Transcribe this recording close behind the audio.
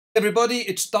Everybody,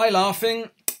 it's Die Laughing,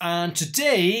 and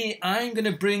today I'm going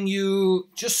to bring you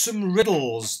just some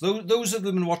riddles. Those of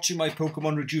them been watching my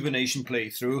Pokemon Rejuvenation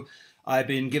playthrough, I've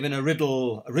been given a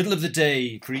riddle of the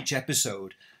day for each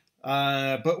episode.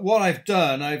 But what I've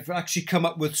done, I've actually come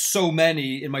up with so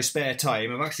many in my spare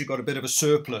time. I've actually got a bit of a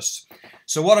surplus.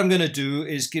 So what I'm going to do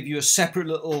is give you a separate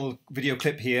little video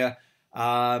clip here,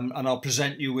 and I'll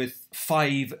present you with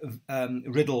 5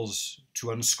 riddles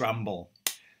to unscramble.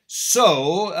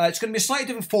 So it's going to be a slightly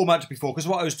different format to before, because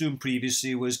what I was doing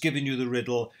previously was giving you the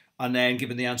riddle and then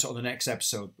giving the answer on the next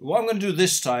episode. What I'm going to do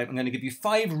this time, I'm going to give you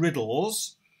 5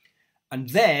 riddles and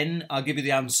then I'll give you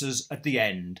the answers at the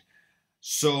end.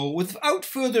 So without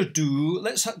further ado,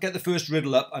 let's get the first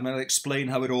riddle up and I'll explain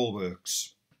how it all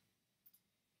works.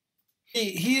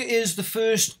 Here is the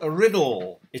first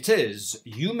riddle. It is,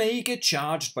 you may get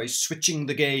charged by switching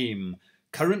the game.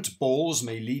 Current balls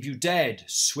may leave you dead,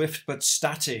 swift but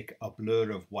static, a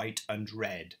blur of white and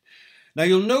red. Now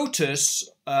you'll notice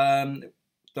that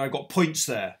I've got points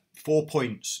there, 4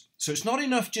 points. So it's not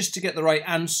enough just to get the right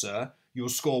answer. You'll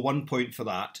score 1 point for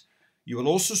that. You will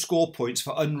also score points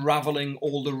for unravelling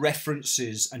all the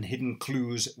references and hidden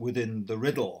clues within the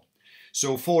riddle.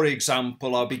 So for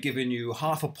example, I'll be giving you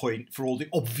half a point for all the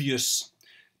obvious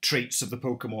traits of the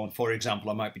Pokemon. For example,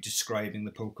 I might be describing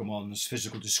the Pokemon's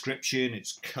physical description,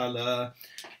 its colour,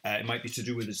 it might be to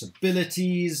do with its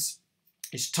abilities,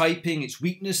 its typing, its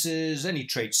weaknesses, any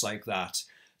traits like that.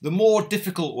 The more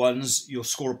difficult ones you'll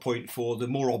score a point for, the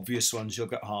more obvious ones you'll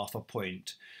get half a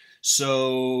point.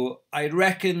 So I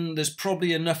reckon there's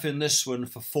probably enough in this one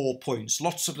for 4 points.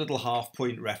 Lots of little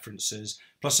half-point references,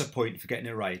 plus a point for getting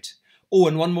it right. Oh,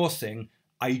 and one more thing,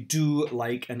 I do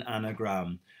like an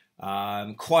anagram.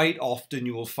 Quite often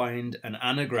you will find an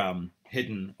anagram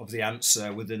hidden of the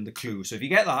answer within the clue. So if you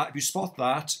get that, if you spot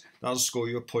that, that'll score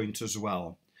you a point as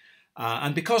well.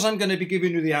 And because I'm going to be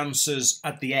giving you the answers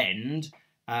at the end,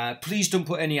 please don't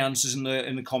put any answers in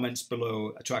the comments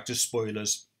below to act as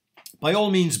spoilers. By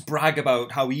all means, brag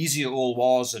about how easy it all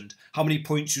was and how many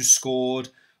points you scored,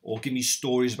 or give me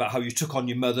stories about how you took on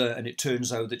your mother and it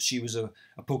turns out that she was a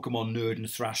Pokemon nerd and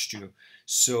thrashed you.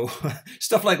 So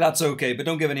stuff like that's okay, but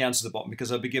don't give any answers at the bottom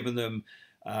because I'll be giving them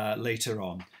later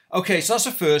on. Okay, so that's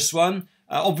the first one.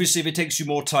 Obviously, if it takes you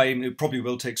more time, it probably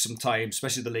will take some time,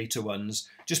 especially the later ones.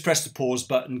 Just press the pause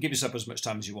button, give yourself as much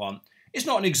time as you want. It's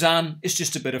not an exam, it's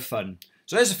just a bit of fun.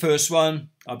 So there's the first one.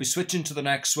 I'll be switching to the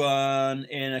next one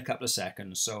in a couple of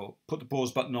seconds. So put the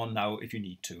pause button on now if you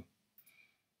need to.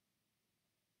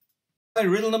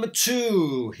 Riddle number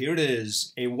 2, here it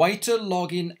is. A whiter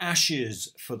log in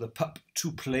ashes for the pup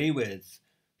to play with.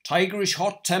 Tigerish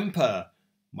hot temper,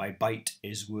 my bite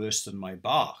is worse than my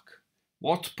bark.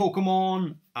 What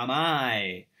Pokemon am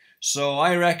I? So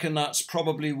I reckon that's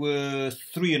probably worth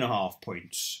 3.5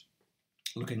 points.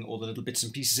 Looking at all the little bits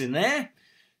and pieces in there.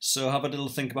 So have a little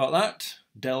think about that,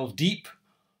 delve deep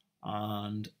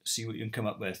and see what you can come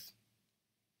up with.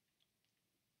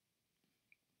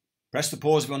 Press the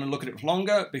pause if you want to look at it for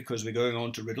longer, because we're going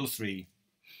on to riddle 3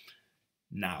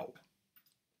 now.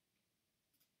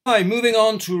 Hi, moving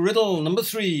on to riddle number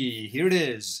 3. Here it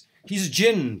is. He's a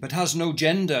djinn, but has no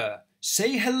gender.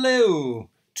 Say hello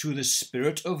to the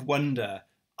spirit of wonder.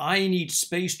 I need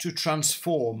space to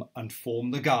transform and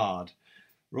form the guard.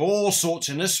 All sorts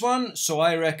in this one, so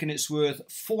I reckon it's worth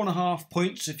 4.5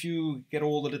 points if you get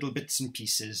all the little bits and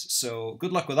pieces. So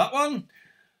good luck with that one.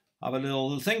 Have a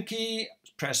little thinky,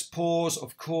 press pause,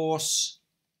 of course,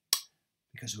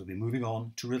 because we'll be moving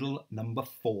on to riddle number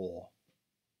 4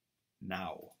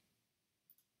 now.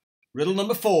 Riddle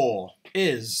number 4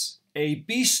 is a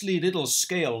beastly little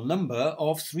scale number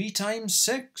of 3 times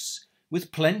 6.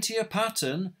 With plenty of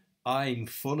pattern, I'm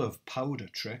full of powder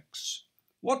tricks.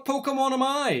 What Pokemon am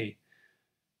I?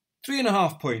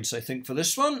 3.5 points, I think, for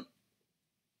this one.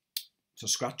 So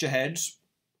scratch your heads.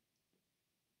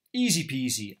 Easy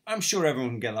peasy. I'm sure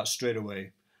everyone can get that straight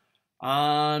away.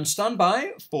 And stand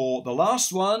by for the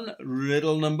last one,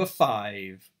 riddle number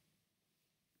 5.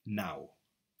 Now.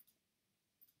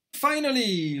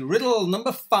 Finally, riddle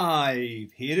number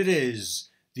 5. Here it is.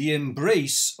 The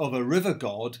embrace of a river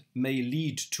god may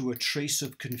lead to a trace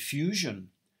of confusion.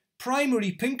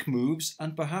 Primary pink moves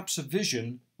and perhaps a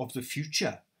vision of the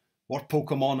future. What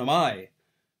Pokemon am I?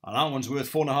 And that one's worth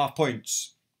 4.5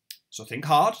 points. So think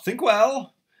hard, think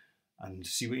well, and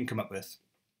see what you can come up with.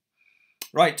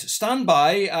 Right, stand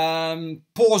by.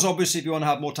 Pause, obviously, if you want to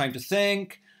have more time to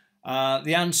think.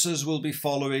 The answers will be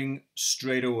following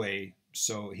straight away.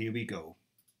 So here we go.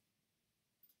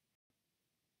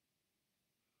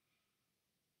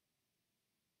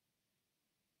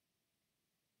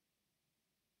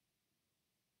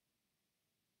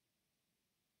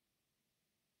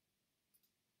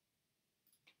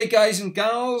 Hey guys and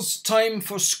gals, time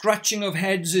for scratching of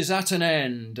heads is at an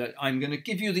end. I'm going to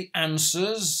give you the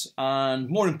answers and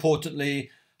more importantly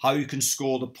how you can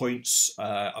score the points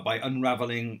by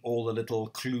unravelling all the little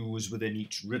clues within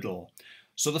each riddle.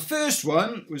 So the first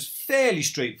one was fairly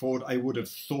straightforward, I would have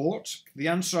thought. The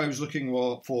answer I was looking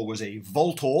for was a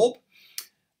vault orb,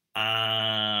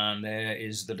 and there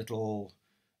is the little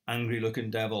angry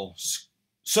looking devil.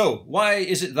 So why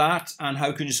is it that and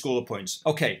how can you score the points?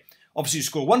 Okay. Obviously, you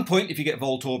score 1 point if you get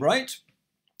Vault Orb right.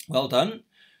 Well done.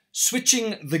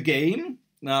 Switching the game.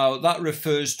 Now, that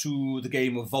refers to the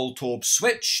game of Vault Orb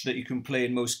Switch that you can play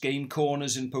in most game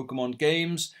corners in Pokemon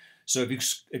games. So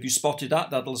if you spotted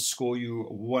that, that'll score you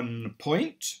 1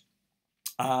 point.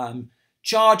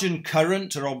 Charge and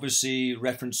Current are obviously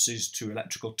references to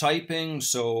electrical typing.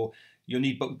 So you'll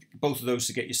need both of those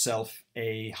to get yourself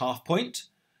a half point.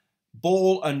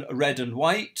 Ball and Red and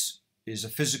White is a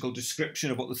physical description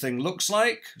of what the thing looks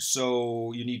like,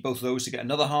 so you need both of those to get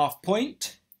another half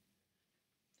point.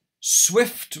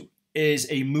 Swift is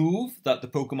a move that the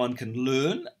Pokemon can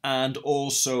learn, and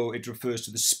also it refers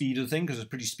to the speed of the thing because it's a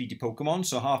pretty speedy Pokemon,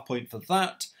 so half point for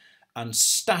that. And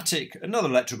Static, another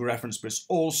electrical reference, but it's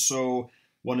also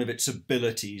one of its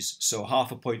abilities, so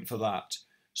half a point for that.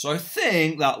 So I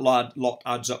think that lot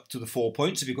adds up to the 4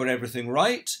 points if you got everything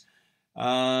right.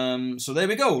 So there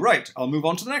we go. Right, I'll move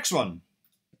on to the next one.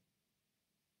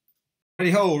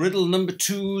 Righty-ho, riddle number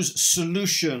 2's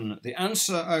solution. The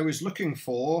answer I was looking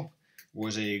for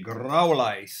was a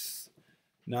Growlithe.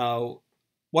 Now,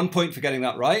 1 point for getting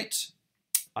that right.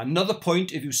 Another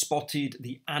point if you spotted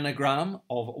the anagram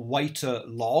of whiter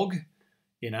log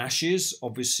in ashes.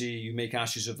 Obviously, you make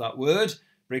ashes of that word,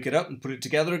 break it up and put it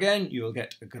together again, you will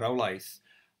get a Growlithe.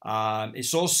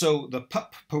 It's also the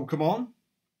pup Pokemon.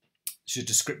 It's a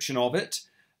description of it,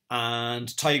 and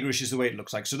tigerish is the way it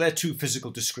looks like. So they're two physical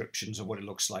descriptions of what it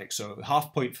looks like. So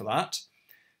half point for that.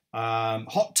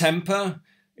 Hot temper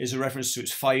is a reference to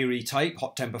its fiery type.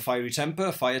 Hot temper, fiery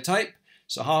temper, fire type.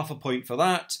 So half a point for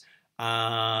that.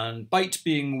 And bite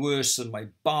being worse than my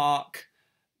bark,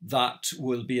 that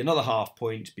will be another half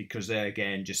point because they're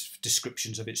again just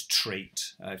descriptions of its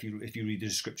trait. If you read the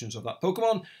descriptions of that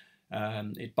Pokemon.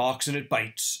 It barks and it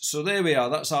bites. So there we are.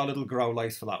 That's our little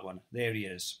Growlithe for that one. There he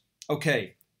is.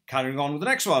 Okay, carrying on with the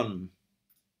next one.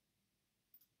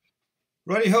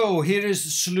 Righty-ho, here is the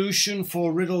solution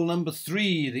for riddle number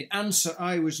 3. The answer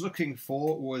I was looking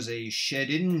for was a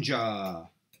Shedinja.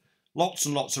 Lots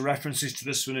and lots of references to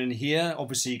this one in here.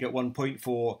 Obviously, you get 1 point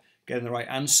for getting the right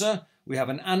answer. We have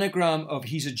an anagram of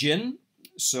he's a Jin.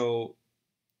 So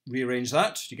rearrange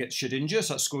that, you get Shedinja,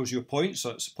 so that scores you a point,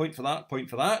 so it's a point for that, point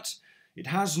for that. It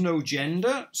has no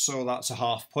gender, so that's a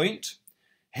half point.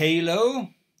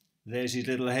 Halo, there's his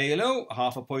little halo,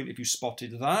 half a point if you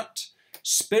spotted that.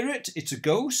 Spirit, it's a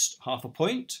ghost, half a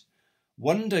point.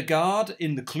 Wonder Guard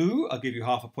in the clue, I'll give you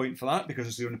half a point for that because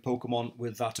it's the only Pokemon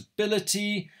with that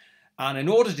ability. And in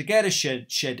order to get a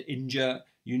Shedinja,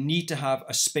 you need to have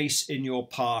a space in your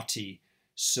party.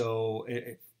 So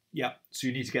yeah, so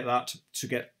you need to get that to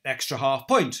get extra half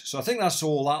point. So I think that's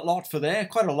all that lot for there,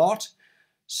 quite a lot.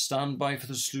 Stand by for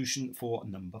the solution for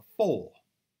number 4.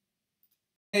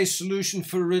 A solution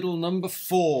for riddle number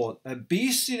 4. A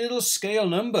beastly little scale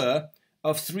number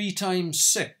of 3 times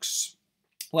 6.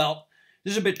 Well,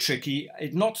 this is a bit tricky.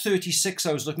 It's not 36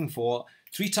 I was looking for.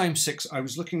 3 times 6, I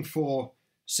was looking for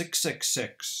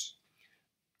 666.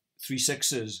 3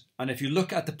 sixes. And if you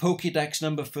look at the Pokédex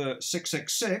number for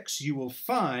 666, you will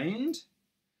find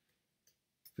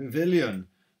Pavilion.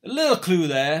 A little clue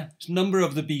there. Number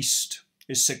of the beast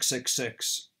is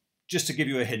 666. Just to give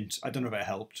you a hint. I don't know if it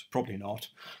helped. Probably not.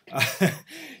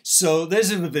 So there's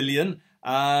a Pavilion.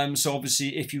 So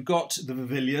obviously, if you got the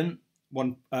Pavilion,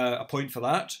 a point for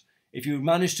that. If you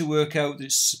managed to work out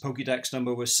this Pokédex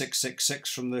number was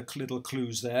 666 from the little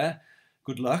clues there,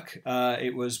 good luck.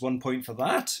 It was 1 point for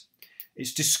that.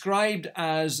 It's described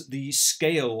as the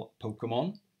scale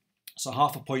Pokemon, so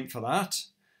half a point for that.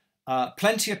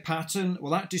 Plenty of pattern,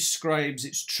 well that describes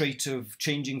its trait of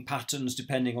changing patterns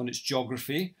depending on its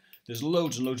geography. There's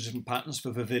loads and loads of different patterns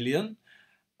for Pavilion.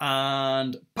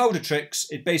 And Powder Tricks,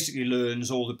 it basically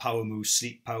learns all the power moves,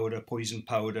 Sleep Powder, Poison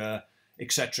Powder,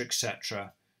 etc,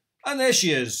 etc. And there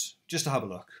she is, just to have a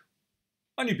look.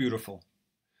 And you're beautiful.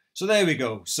 So there we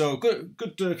go. So good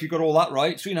if you got all that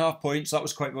right. 3.5 points. That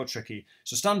was quite well tricky.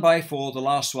 So stand by for the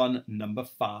last one, number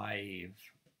 5.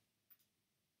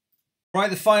 Right,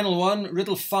 the final one,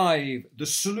 riddle 5. The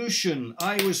solution.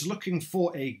 I was looking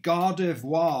for a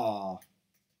Gardevoir.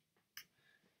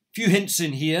 Few hints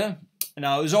in here.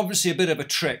 Now, there's obviously a bit of a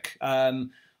trick.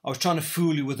 I was trying to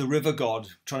fool you with the river god,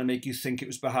 trying to make you think it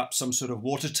was perhaps some sort of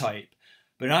water type.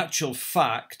 But in actual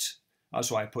fact,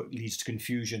 that's why I put leads to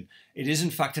confusion, it is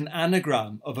in fact an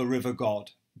anagram of a river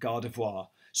god, Gardevoir.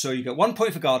 So you get 1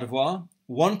 point for Gardevoir,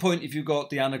 1 point if you got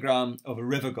the anagram of a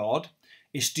river god.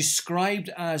 It's described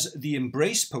as the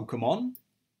Embrace Pokemon,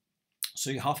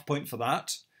 so you half a point for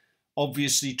that.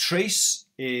 Obviously, Trace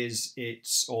is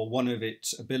one of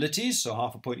its abilities, so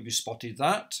half a point if you spotted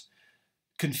that.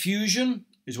 Confusion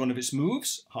is one of its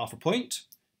moves, half a point.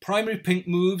 Primary Pink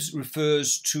moves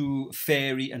refers to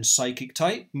Fairy and Psychic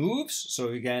type moves, so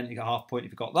again, you get half a point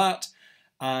if you got that.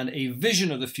 And a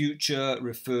Vision of the Future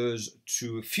refers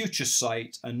to Future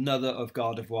Sight, another of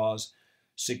Gardevoir's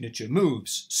signature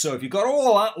moves. So if you got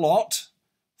all that lot,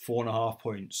 4.5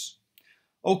 points.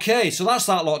 Okay, so that's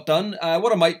that lot done.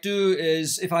 What I might do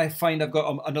is, if I find I've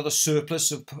got another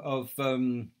surplus of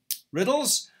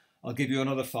riddles, I'll give you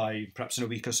another 5, perhaps in a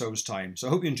week or so's time. So I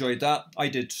hope you enjoyed that. I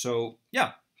did, so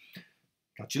yeah.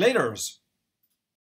 Catch you later.